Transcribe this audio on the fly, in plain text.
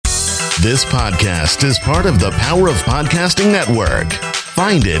This podcast is part of the Power of Podcasting Network.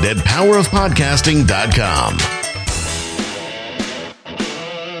 Find it at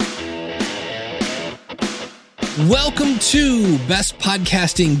powerofpodcasting.com. Welcome to Best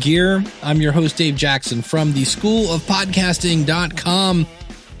Podcasting Gear. I'm your host, Dave Jackson from the schoolofpodcasting.com.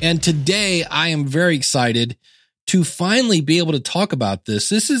 And today I am very excited to finally be able to talk about this.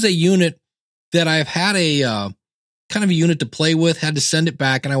 This is a unit that I've had a kind of a unit to play with, had to send it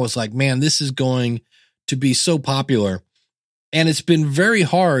back. And I was like, man, this is going to be so popular. And it's been very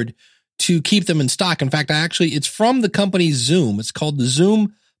hard to keep them in stock. In fact, it's from the company Zoom. It's called the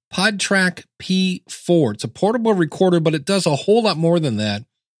Zoom Podtrak P4. It's a portable recorder, but it does a whole lot more than that.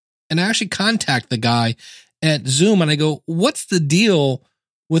 And I actually contact the guy at Zoom and I go, what's the deal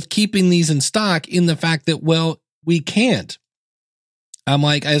with keeping these in stock in the fact that, well, we can't. I'm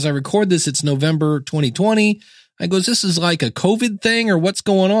like, as I record this, it's November 2020. I goes, this is like a COVID thing or what's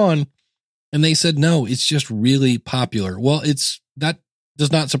going on? And they said, no, it's just really popular. Well, that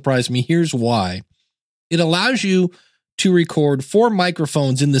does not surprise me. Here's why. It allows you to record 4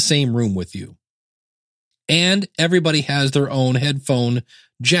 microphones in the same room with you. And everybody has their own headphone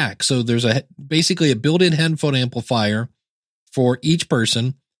jack. So there's basically a built-in headphone amplifier for each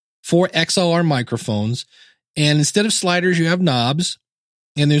person, 4 XLR microphones. And instead of sliders, you have knobs.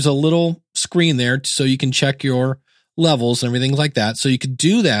 And there's a little screen there so you can check your levels and everything like that. So you could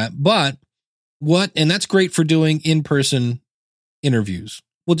do that. But and that's great for doing in-person interviews.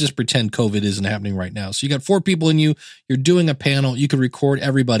 We'll just pretend COVID isn't happening right now. So you got 4 people in you're doing a panel, you can record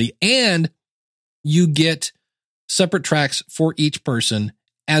everybody and you get separate tracks for each person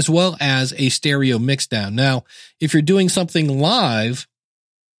as well as a stereo mix down. Now, if you're doing something live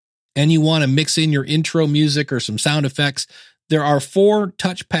and you want to mix in your intro music or some sound effects, there are 4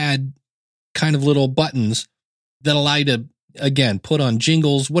 touchpad kind of little buttons that allow you to, again, put on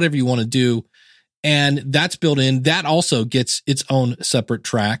jingles, whatever you want to do. And that's built in. That also gets its own separate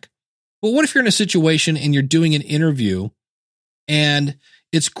track. But what if you're in a situation and you're doing an interview and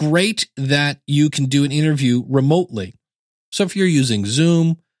it's great that you can do an interview remotely. So if you're using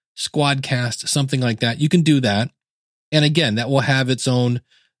Zoom, Squadcast, something like that, you can do that. And again, that will have its own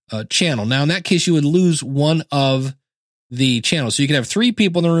channel. Now, in that case, you would lose one of the channels. So you could have 3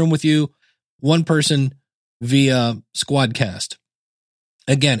 people in the room with you, 1 person via Squadcast.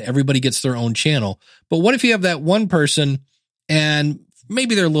 Again, everybody gets their own channel. But what if you have that one person and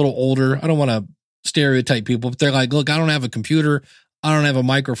maybe they're a little older? I don't want to stereotype people, but they're like, look, I don't have a computer. I don't have a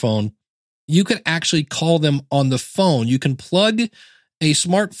microphone. You can actually call them on the phone. You can plug a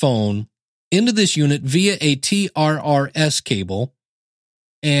smartphone into this unit via a TRRS cable.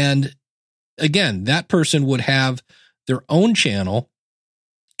 And again, that person would have their own channel.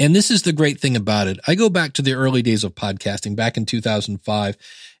 And this is the great thing about it. I go back to the early days of podcasting back in 2005,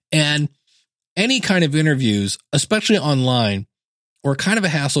 and any kind of interviews, especially online, were kind of a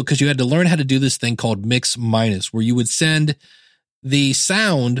hassle because you had to learn how to do this thing called mix minus, where you would send the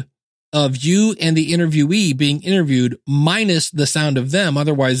sound of you and the interviewee being interviewed minus the sound of them.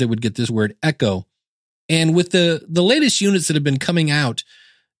 Otherwise, they would get this weird echo. And with the latest units that have been coming out,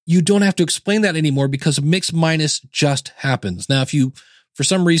 you don't have to explain that anymore because mix minus just happens. Now, if you, for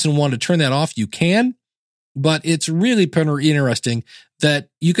some reason, want to turn that off, you can, but it's really pretty interesting that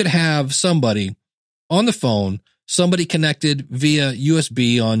you could have somebody on the phone, somebody connected via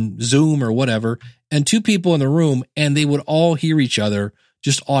USB on Zoom or whatever, and 2 people in the room, and they would all hear each other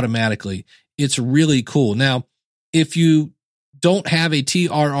just automatically. It's really cool. Now, if you don't have a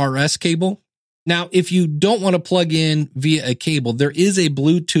TRRS cable, now, if you don't want to plug in via a cable, there is a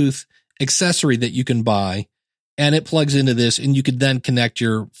Bluetooth accessory that you can buy, and it plugs into this, and you could then connect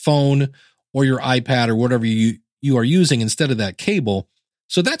your phone or your iPad or whatever you are using instead of that cable.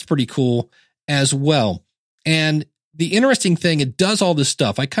 So that's pretty cool as well. And the interesting thing, it does all this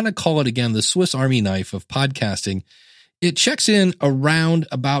stuff. I kind of call it, again, the Swiss Army knife of podcasting. It checks in around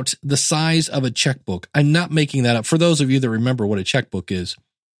about the size of a checkbook. I'm not making that up. For those of you that remember what a checkbook is,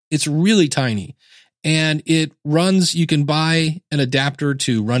 it's really tiny, and it runs. You can buy an adapter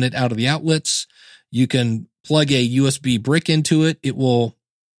to run it out of the outlets. You can plug a USB brick into it. It will,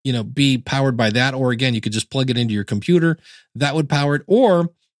 be powered by that. Or again, you could just plug it into your computer. That would power it. Or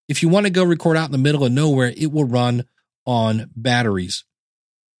if you want to go record out in the middle of nowhere, it will run on batteries.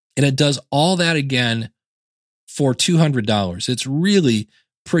 And it does all that again for $200. It's really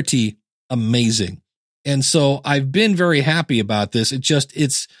pretty amazing. And so I've been very happy about this.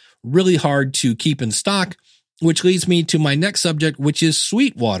 It's really hard to keep in stock, which leads me to my next subject, which is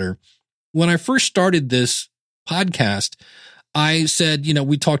Sweetwater. When I first started this podcast, I said,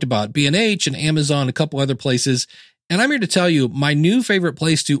 we talked about B&H and Amazon, a couple other places, And I'm here to tell you my new favorite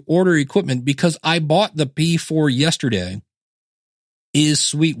place to order equipment, because I bought the P4 yesterday, is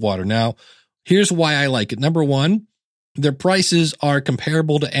Sweetwater. Now, here's why I like it. Number one, their prices are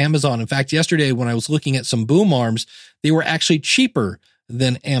comparable to Amazon. In fact, yesterday when I was looking at some boom arms, they were actually cheaper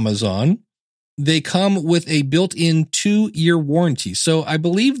than Amazon. They come with a built-in 2-year warranty. So I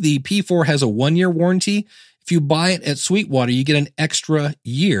believe the P4 has a 1-year warranty. If you buy it at Sweetwater, you get an extra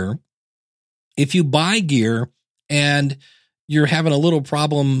year. If you buy gear and you're having a little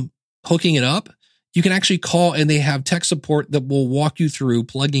problem hooking it up, you can actually call and they have tech support that will walk you through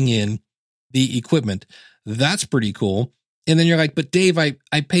plugging in the equipment. That's pretty cool. And then you're like, but Dave, I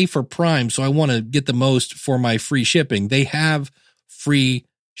pay for Prime, so I want to get the most for my free shipping. They have free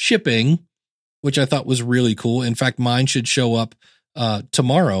shipping, which I thought was really cool. In fact, mine should show up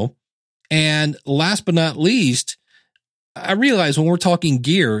tomorrow. And last but not least, I realize when we're talking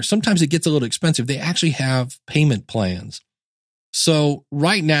gear, sometimes it gets a little expensive. They actually have payment plans. So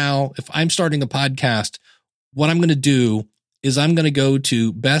right now, if I'm starting a podcast, what I'm going to do is I'm going to go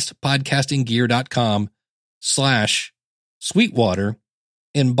to bestpodcastinggear.com/Sweetwater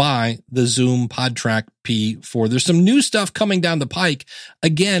and buy the Zoom Podtrak P4. There's some new stuff coming down the pike.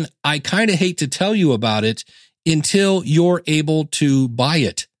 Again, I kind of hate to tell you about it until you're able to buy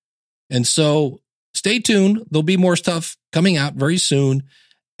it. And so stay tuned. There'll be more stuff coming out very soon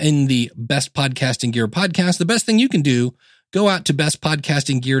in the Best Podcasting Gear podcast. The best thing you can do, go out to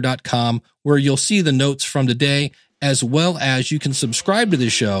bestpodcastinggear.com, where you'll see the notes from today, as well as you can subscribe to the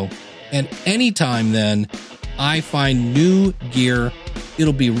show. And anytime then I find new gear,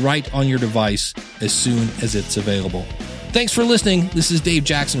 it'll be right on your device as soon as it's available. Thanks for listening. This is Dave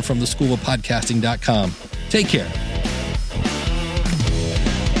Jackson from the School of Podcasting.com. Take care.